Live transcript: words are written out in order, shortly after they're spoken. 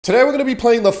Today we're going to be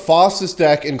playing the fastest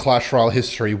deck in Clash Royale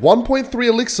history, 1.3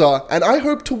 Elixir, and I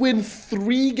hope to win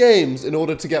 3 games in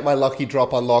order to get my lucky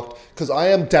drop unlocked, because I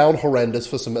am down horrendous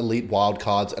for some elite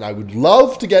wildcards, and I would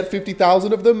love to get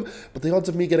 50,000 of them, but the odds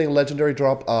of me getting a legendary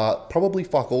drop are probably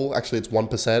fuck all. Actually, it's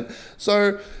 1%.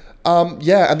 So,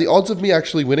 yeah, and the odds of me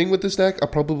actually winning with this deck are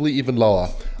probably even lower.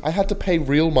 I had to pay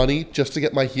real money just to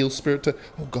get my heal spirit to...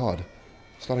 Oh god.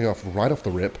 Starting off right off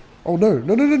the rip. Oh no,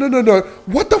 no, no, no, no, no, no.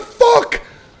 What the fuck?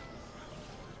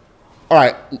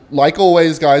 Alright, like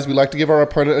always, guys, we like to give our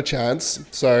opponent a chance.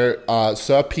 So,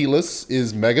 Sir Peeless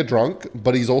is mega drunk,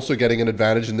 but he's also getting an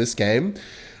advantage in this game.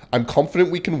 I'm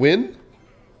confident we can win.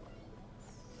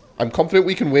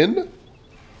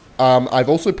 I've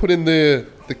also put in the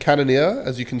Cannoneer,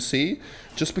 as you can see,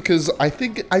 just because I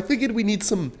figured we need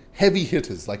some heavy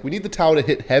hitters. Like, we need the tower to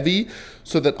hit heavy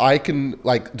so that I can,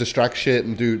 like, distract shit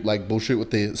and do, like, bullshit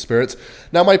with the spirits.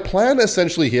 Now, my plan,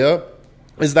 essentially, here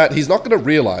is that he's not going to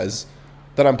realize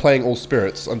that I'm playing all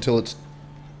spirits until it's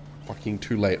fucking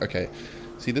too late. Okay.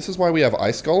 See, this is why we have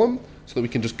Ice Golem, so that we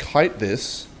can just kite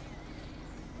this.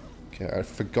 Okay, I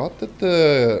forgot that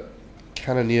the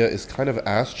Cannoneer is kind of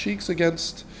ass cheeks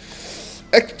against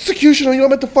Executioner. You're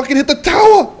not meant to fucking hit the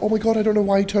tower! Oh my god, I don't know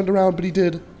why he turned around, but he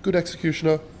did. Good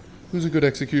Executioner. Who's a good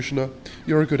Executioner?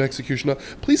 You're a good Executioner.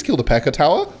 Please kill the P.E.K.K.A.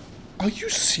 tower. Are you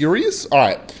serious?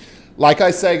 Alright. Like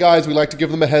I say, guys, we like to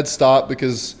give them a head start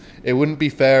because it wouldn't be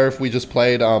fair if we just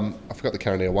played, I forgot the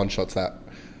Cannoneer one-shots that.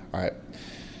 Alright.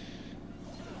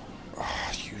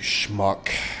 Oh, you schmuck.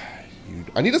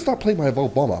 I need to start playing my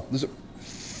Evolved Bomber. There's a...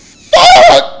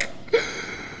 Fuck!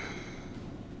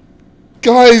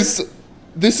 Guys,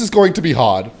 this is going to be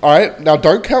hard. Alright, now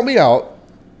don't count me out.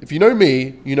 If you know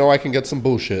me, you know I can get some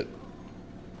bullshit.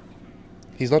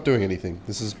 He's not doing anything.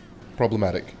 This is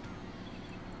problematic.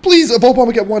 Please, Evolved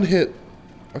Bomber, get 1 hit.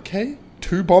 Okay,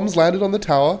 2 bombs landed on the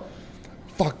tower.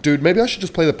 Fuck, dude, maybe I should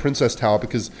just play the Princess Tower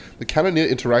because the Cannoneer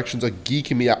interactions are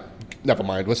geeking me out. Never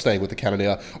mind, we're staying with the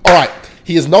Cannoneer. Alright,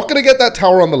 he is not going to get that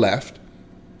tower on the left.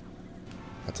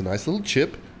 That's a nice little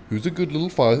chip. Who's a good little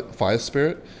fire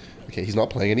spirit? Okay, he's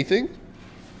not playing anything.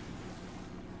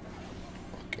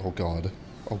 Oh god.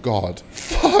 Oh god.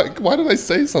 Fuck, why did I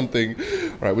say something?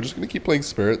 Alright, we're just going to keep playing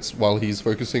spirits while he's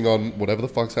focusing on whatever the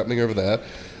fuck's happening over there.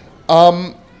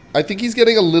 I think he's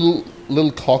getting a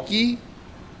little cocky.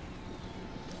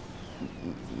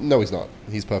 No, he's not.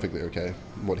 He's perfectly okay.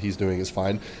 What he's doing is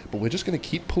fine. But we're just going to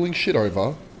keep pulling shit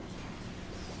over.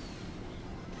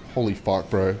 Holy fuck,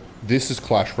 bro. This is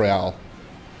Clash Royale.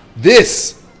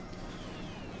 This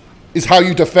is how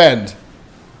you defend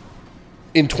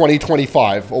in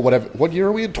 2025 or whatever. What year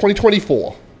are we in?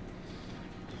 2024.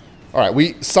 Alright,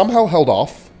 we somehow held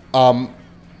off.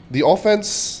 The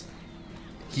offense...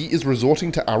 He is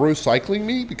resorting to arrow cycling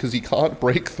me because he can't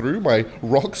break through my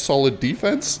rock-solid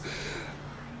defense.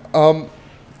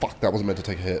 Fuck, that wasn't meant to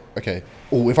take a hit. Okay.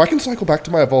 Oh, if I can cycle back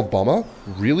to my Evolved Bomber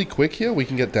really quick here, we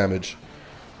can get damage.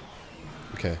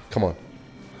 Okay, come on.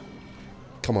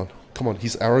 Come on. Come on.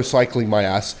 He's arrow cycling my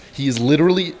ass. He is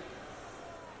literally...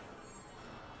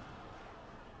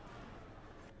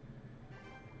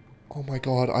 Oh my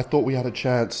god, I thought we had a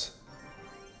chance.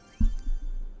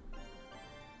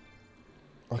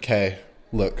 Okay,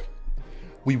 look.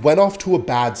 We went off to a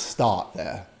bad start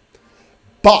there.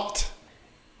 But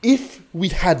if we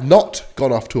had not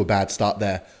gone off to a bad start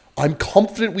there, I'm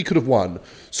confident we could have won.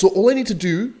 So all I need to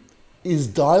do is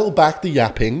dial back the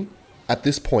yapping at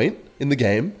this point in the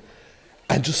game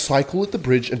and just cycle at the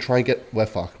bridge and try and get... We're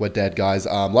fucked. We're dead, guys.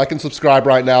 Like and subscribe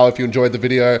right now if you enjoyed the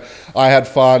video. I had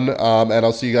fun, and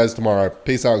I'll see you guys tomorrow.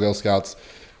 Peace out, Girl Scouts.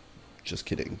 Just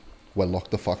kidding. We're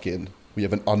locked the fuck in. We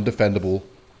have an undefendable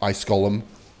Ice Golem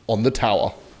on the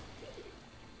tower.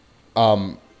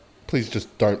 Please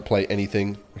just don't play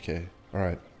anything. Okay,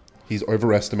 alright. He's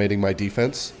overestimating my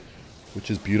defense, which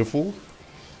is beautiful.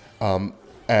 And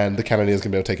the Cannoneer is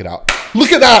going to be able to take it out.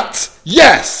 Look at that!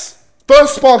 Yes!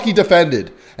 First spark he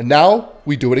defended. And now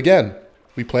we do it again.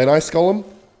 We play an Ice Golem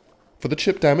for the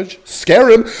chip damage. Scare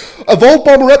him! Evolved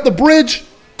Bomber at the bridge!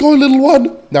 Go, little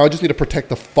one! Now I just need to protect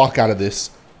the fuck out of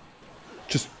this.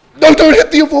 Just... No, don't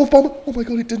hit the Evolved Bomber! Oh my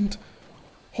god, it didn't.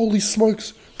 Holy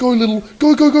smokes. Go, little...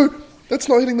 Go, go, go! That's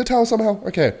not hitting the tower somehow.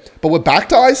 Okay. But we're back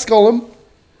to Ice Golem.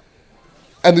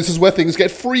 And this is where things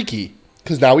get freaky.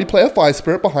 Because now we play a Fire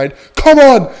Spirit behind. Come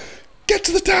on! Get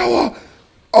to the tower!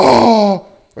 Oh!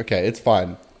 Okay, it's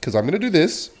fine. Because I'm going to do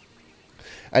this.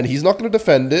 And he's not going to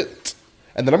defend it.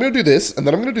 And then I'm going to do this. And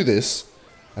then I'm going to do this.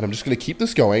 And I'm just going to keep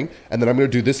this going. And then I'm going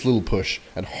to do this little push.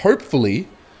 And hopefully...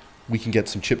 we can get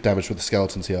some chip damage with the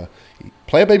skeletons here.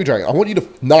 Play a baby dragon. I want you to...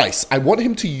 Nice. I want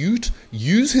him to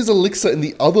use his elixir in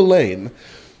the other lane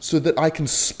so that I can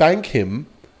spank him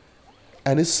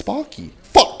and his Sparky.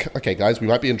 Fuck! Okay, guys, we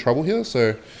might be in trouble here, so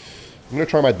I'm going to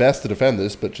try my best to defend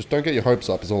this, but just don't get your hopes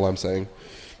up is all I'm saying.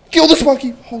 Kill the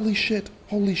Sparky! Holy shit,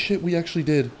 we actually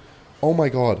did. Oh my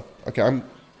god. Okay, I'm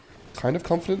kind of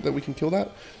confident that we can kill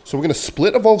that. So we're going to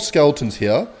split Evolved Skeletons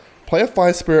here, play a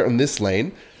Fire Spirit in this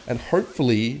lane, and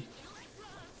hopefully...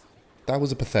 That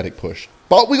was a pathetic push.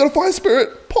 But we got a Fire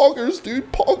Spirit! Poggers,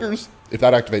 dude, poggers! If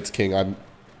that activates King, I'm...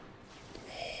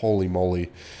 Holy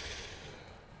moly.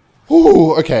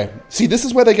 Ooh, okay. See, this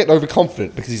is where they get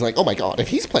overconfident, because he's like, oh my god, if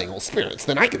he's playing all spirits,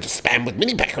 then I can just spam with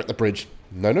Mini Pecker at the bridge.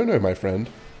 No, no, no, my friend.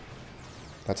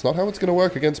 That's not how it's going to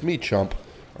work against me, chump.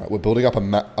 Alright, we're building up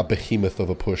a behemoth of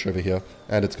a push over here,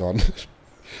 and it's gone.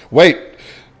 Wait!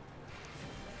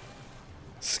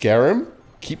 Scare him.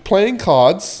 Keep playing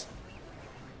cards.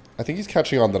 I think he's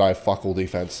catching on that I have fuck all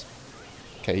defense.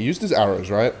 Okay, he used his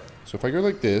arrows, right? So if I go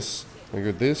like this, I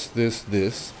go this, this,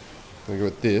 this, I go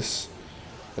with this,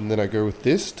 and then I go with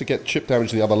this to get chip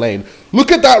damage in the other lane.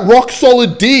 Look at that rock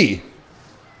solid D!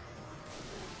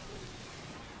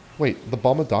 Wait, the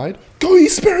bomber died? Go, ye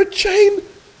Spirit Chain!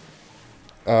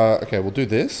 Okay, we'll do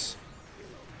this.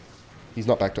 He's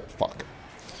not back to... Fuck.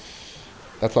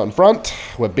 That's not in front.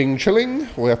 We're Bing chilling.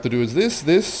 All we have to do is this,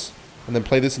 this, and then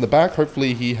play this in the back.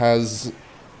 Hopefully he has...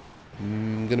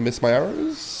 I'm gonna miss my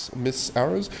arrows. Miss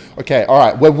arrows. Okay,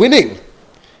 alright, we're winning!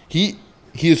 He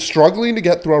is struggling to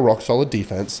get through our rock-solid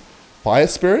defense. Fire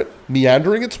Spirit,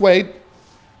 meandering its way.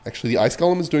 Actually, the Ice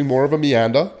Golem is doing more of a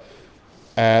meander.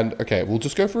 And, okay, we'll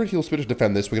just go for a Heal Spirit to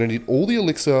defend this. We're gonna need all the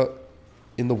Elixir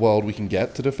in the world we can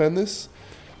get to defend this.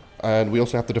 And we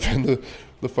also have to defend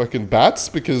the fucking bats,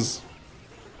 because...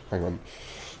 Hang on.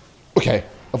 Okay,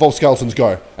 Evolved Skeletons,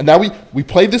 go. And now we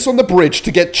play this on the bridge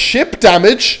to get chip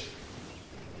damage.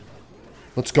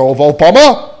 Let's go, Evolved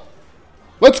Bomber!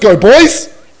 Let's go,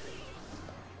 boys!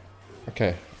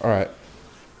 Okay, alright.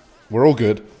 We're all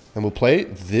good. And we'll play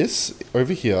this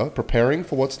over here, preparing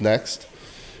for what's next.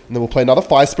 And then we'll play another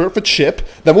Fire Spirit for chip.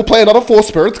 Then we'll play another 4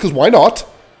 Spirits, because why not?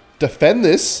 Defend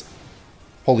this.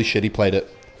 Holy shit, he played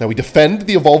it. Now we defend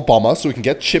the Evolved Bomber so we can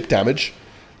get chip damage.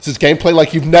 This is gameplay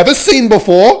like you've never seen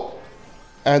before.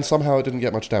 And somehow it didn't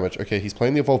get much damage. Okay, he's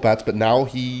playing the Evolved Bats, but now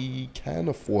he can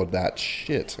afford that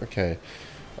shit. Okay.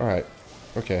 Alright.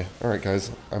 Okay. Alright,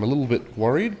 guys. I'm a little bit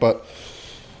worried, but...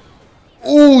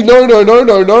 Ooh, no, no, no,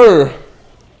 no, no.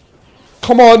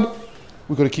 Come on.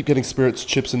 We've got to keep getting spirits,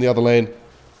 chips in the other lane.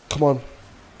 Come on.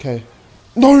 Okay.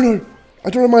 No, no.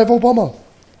 I don't have my Evolved Bomber.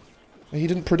 He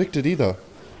didn't predict it either.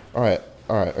 Alright.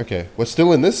 Alright, okay. We're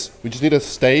still in this. We just need to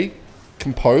stay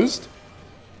composed.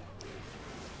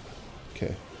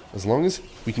 Okay. As long as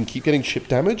we can keep getting chip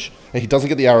damage and he doesn't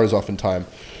get the arrows off in time.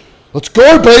 Let's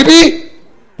go, baby!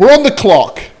 We're on the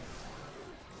clock.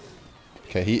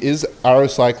 Okay, he is arrow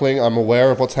cycling. I'm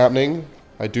aware of what's happening.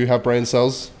 I do have brain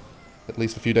cells. At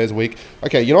least a few days a week.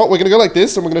 Okay, you know what? We're going to go like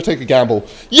this and we're going to take a gamble.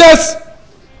 Yes!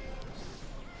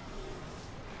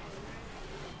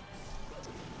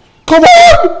 Come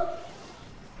on!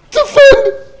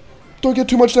 Defend! Don't get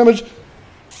too much damage.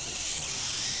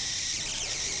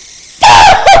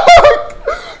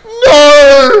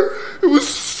 No! It was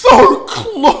so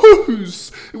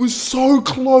close! It was so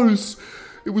close!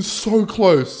 It was so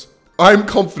close. I'm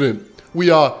confident we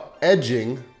are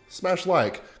edging, smash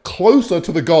like, closer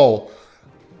to the goal.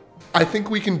 I think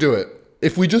we can do it.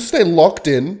 If we just stay locked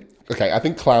in... Okay, I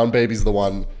think Clown Baby's the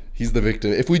one. He's the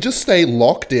victim. If we just stay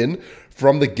locked in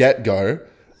from the get-go,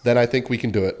 then I think we can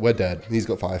do it. We're dead. He's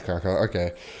got Firecracker.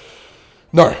 Okay.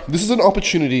 No, this is an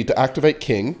opportunity to activate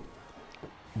King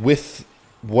with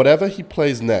whatever he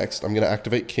plays next. I'm going to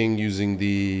activate King using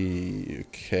the...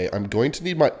 Okay, I'm going to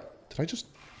need my... Did I just...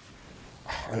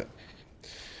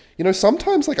 You know,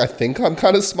 sometimes, like, I think I'm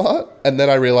kind of smart, and then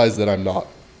I realize that I'm not.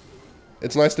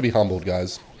 It's nice to be humbled,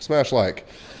 guys. Smash like.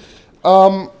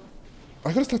 I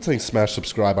gotta start saying smash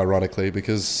subscribe, ironically,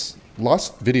 because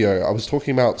last video, I was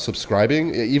talking about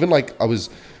subscribing. Even, like, I was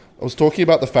talking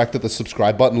about the fact that the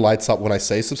subscribe button lights up when I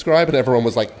say subscribe, and everyone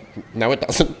was like, no, it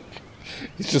doesn't.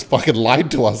 He's just fucking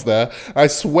lied to us there. I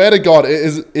swear to God,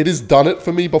 it has done it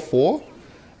for me before.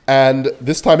 And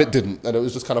this time it didn't. And it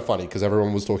was just kind of funny because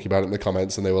everyone was talking about it in the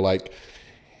comments and they were like,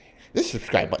 this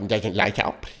subscribe button doesn't light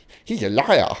up. He's a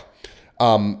liar.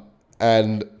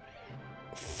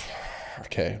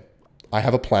 Okay. I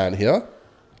have a plan here.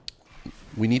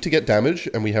 We need to get damage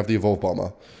and we have the Evolved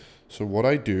Bomber. So what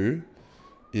I do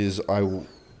is I will...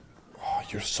 Oh,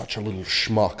 you're such a little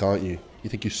schmuck, aren't you? You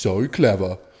think you're so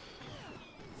clever.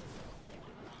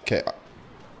 Okay.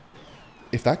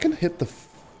 If that can hit the...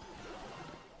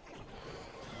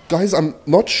 Guys, I'm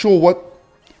not sure what...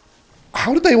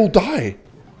 How did they all die?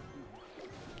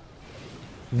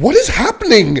 What is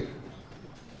happening?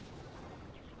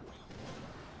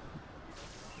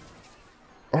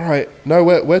 Alright, no,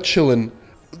 we're chilling.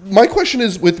 My question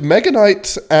is, with Mega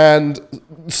Knight and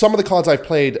some of the cards I've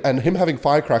played and him having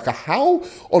Firecracker, how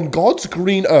on God's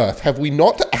green earth have we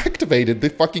not activated the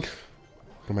fucking...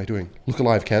 What am I doing? Look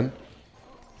alive, Ken.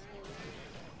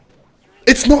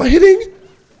 It's not hitting?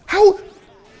 How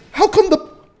come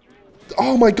the...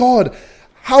 Oh my god.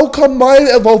 How come my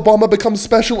Evolve Bomber becomes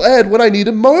Special Ed when I need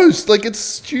him most? Like, it's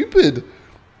stupid.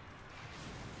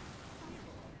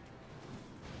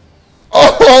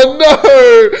 Oh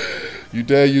no! You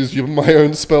dare use my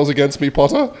own spells against me,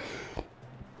 Potter?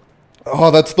 Oh,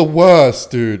 that's the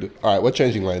worst, dude. Alright, we're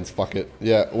changing lanes. Fuck it.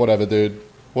 Yeah, whatever, dude.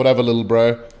 Whatever, little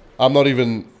bro. I'm not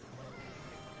even...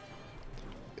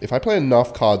 If I play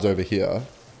enough cards over here,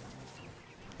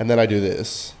 and then I do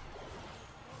this...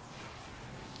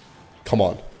 Come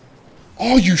on.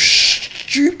 Oh, you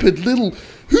stupid little...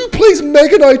 Who plays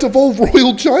Mega Knight Evolve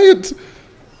Royal Giant?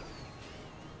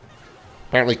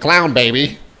 Apparently Clown,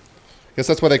 baby. Guess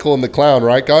that's why they call him the Clown,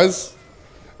 right, guys?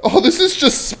 Oh, this is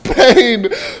just Spain.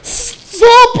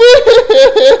 Stop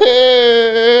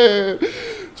it!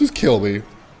 Just kill me.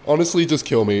 Honestly, just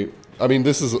kill me. I mean,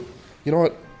 this is... You know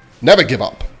what? Never give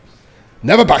up.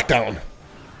 Never back down.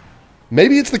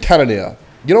 Maybe it's the Cannoneer.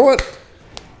 You know what?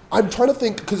 I'm trying to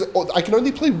think, because I can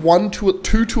only play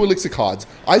two elixir cards.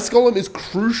 Ice Golem is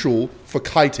crucial for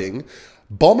kiting.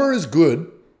 Bomber is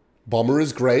good. Bomber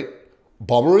is great.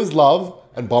 Bomber is love.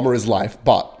 And Bomber is life.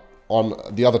 But, on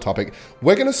the other topic,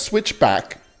 we're going to switch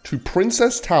back to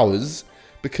Princess Towers,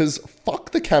 because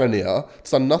fuck the Cannoneer.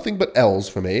 It's done nothing but L's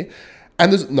for me.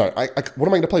 And there's... No, what am I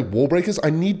going to play? Wall Breakers? I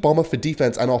need Bomber for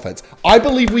defense and offense. I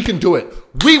believe we can do it.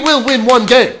 We will win one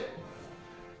game.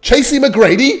 Chasey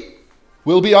McGrady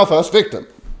will be our first victim.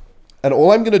 And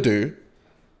all I'm going to do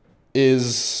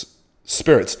is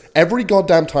spirits. Every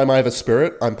goddamn time I have a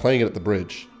spirit, I'm playing it at the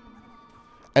bridge.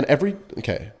 And every...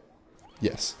 Okay.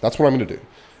 Yes, that's what I'm going to do.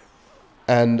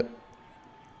 And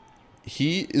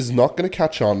he is not going to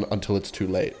catch on until it's too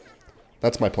late.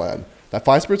 That's my plan. That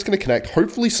Fire Spirit's going to connect,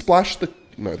 hopefully splash the...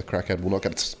 No, the Crackhead will not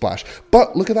get to splash.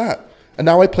 But look at that. And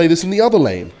now I play this in the other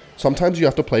lane. Sometimes you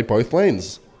have to play both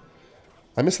lanes.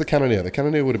 I miss the Cannoneer. The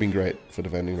Cannoneer would have been great for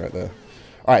defending right there.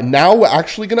 Alright, now we're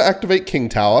actually going to activate King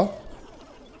Tower.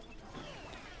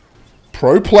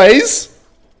 Pro plays.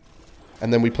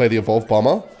 And then we play the Evolve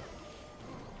Bomber.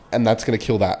 And that's going to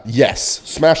kill that. Yes.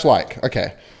 Smash like.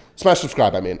 Okay. Smash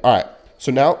subscribe, I mean. Alright.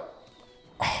 So now...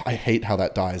 Oh, I hate how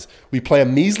that dies. We play a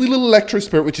measly little Electro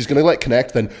Spirit, which is going to like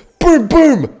connect, then boom,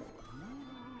 boom!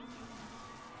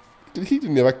 He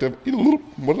didn't activate...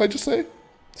 What did I just say?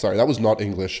 Sorry, that was not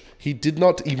English. He did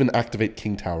not even activate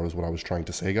King Tower is what I was trying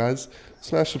to say, guys.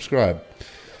 Smash subscribe.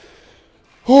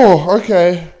 Oh,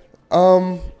 okay.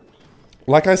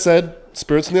 Like I said,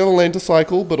 Spirit's in the other lane to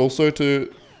cycle, but also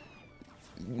to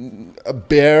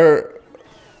bear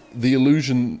the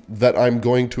illusion that I'm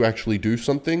going to actually do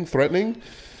something threatening.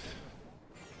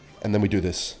 And then we do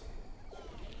this.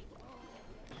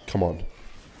 Come on.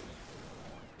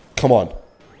 Come on.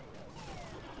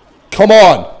 Come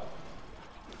on!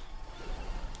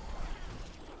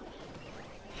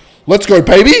 Let's go,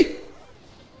 baby!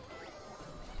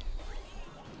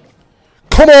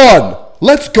 Come on!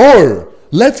 Let's go!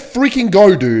 Let's freaking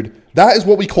go, dude. That is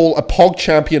what we call a Pog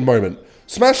champion moment.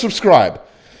 Smash subscribe.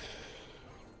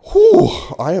 Whew,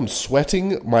 I am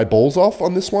sweating my balls off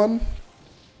on this one.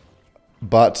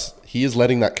 But he is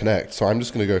letting that connect. So I'm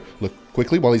just going to go look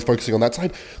quickly while he's focusing on that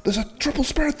side. There's a triple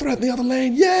spirit threat in the other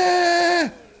lane. Yeah!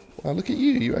 Wow, look at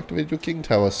you. You activated your King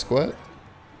Tower, Squirt.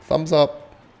 Thumbs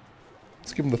up.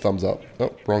 Let's give him the thumbs up.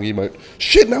 Oh, wrong emote.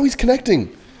 Shit, now he's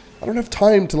connecting. I don't have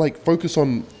time to, like, focus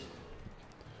on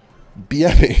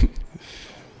BMing.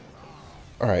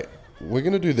 Alright, we're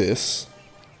going to do this.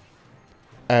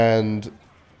 And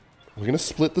we're going to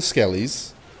split the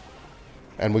Skellies.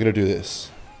 And we're going to do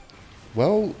this.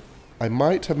 Well, I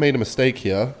might have made a mistake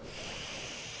here.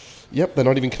 Yep, they're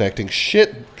not even connecting.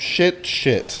 Shit, shit,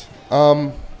 shit.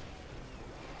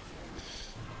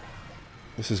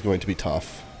 This is going to be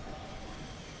tough.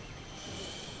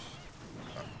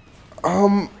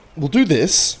 We'll do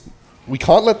this. We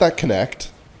can't let that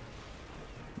connect.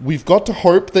 We've got to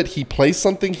hope that he plays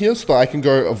something here so that I can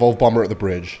go Evolve Bomber at the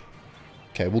bridge.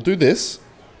 Okay, we'll do this.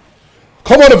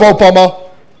 Come on, Evolve Bomber!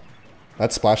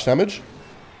 That's splash damage.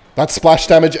 That's splash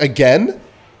damage again.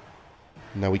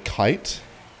 Now we kite.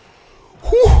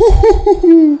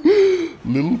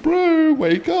 Little bro,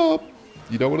 wake up.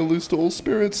 You don't want to lose to all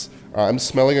spirits. I'm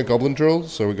smelling a Goblin Drill,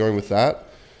 so we're going with that.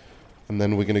 And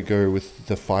then we're going to go with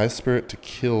the Fire Spirit to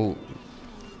kill...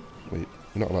 Wait,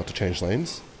 You're not allowed to change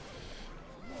lanes.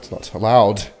 It's not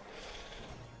allowed.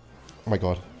 Oh my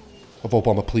god. Evolve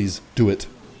Bomber, please. Do it.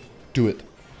 Do it.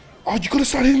 Oh, you gotta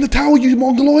start hitting the tower, you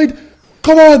mongoloid!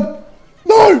 Come on!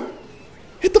 No!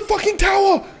 Hit the fucking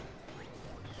tower!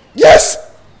 Yes!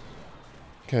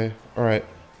 Okay, alright.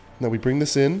 Now we bring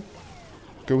this in.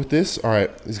 Go with this. Alright,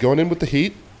 he's going in with the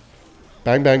heat.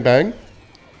 Bang, bang, bang.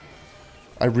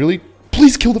 I really...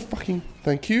 Please kill the fucking...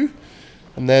 Thank you.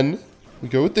 And then we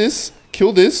go with this.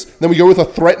 Kill this. Then we go with a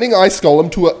threatening ice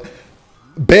golem to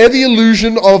bear the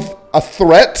illusion of a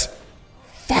threat.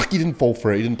 Fuck, he didn't fall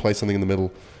for it. He didn't play something in the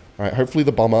middle. Alright, hopefully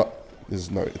the bomber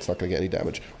is... No, it's not going to get any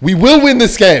damage. We will win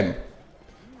this game!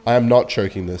 I am not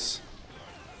choking this.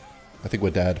 I think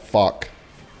we're dead. Fuck.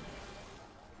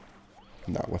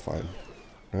 Nah, we're fine.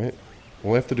 Right?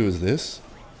 All we have to do is this.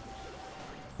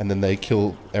 And then they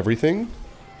kill everything.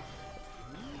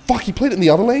 Fuck, he played it in the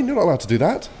other lane? You're not allowed to do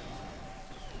that.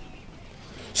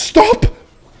 Stop!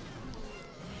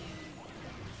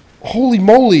 Holy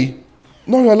moly.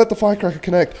 No, I let the firecracker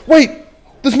connect. Wait!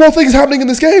 There's more things happening in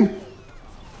this game!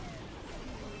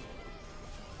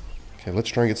 Okay, let's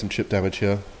try and get some chip damage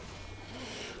here.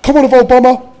 Come on, Evolve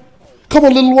Bomber! Come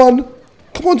on, little one!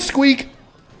 Come on, Squeak!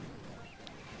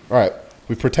 Alright,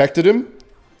 we've protected him.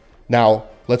 Now,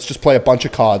 let's just play a bunch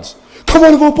of cards. Come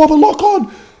on, Evolve Bomber, lock on!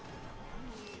 Alright,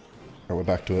 we're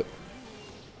back to it.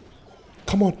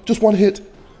 Come on, just one hit.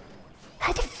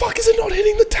 How the fuck is it not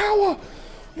hitting the tower?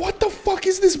 What the fuck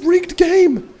is this rigged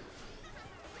game?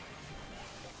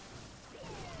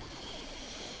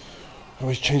 Oh,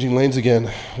 he's changing lanes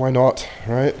again. Why not,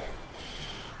 right?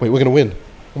 Wait, we're gonna win.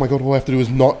 Oh my god, all I have to do is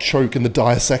not choke in the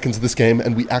dire seconds of this game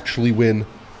and we actually win.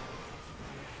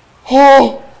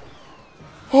 Oh!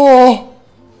 Oh!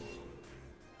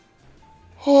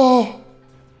 Oh!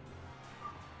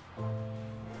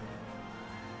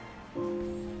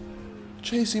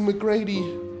 Chasing McGrady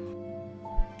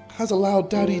has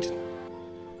allowed Daddy to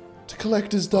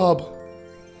collect his dub.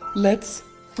 Let's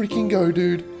freaking go,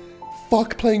 dude.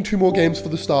 Fuck playing 2 more games for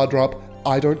the star drop.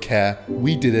 I don't care.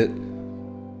 We did it.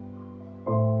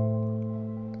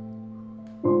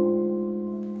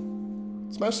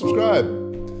 Smash subscribe.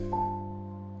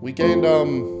 We gained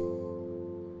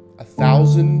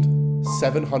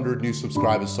 1,700 new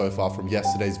subscribers so far from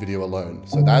yesterday's video alone.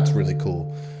 So that's really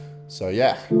cool. So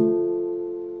yeah.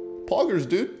 Poggers,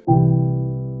 dude.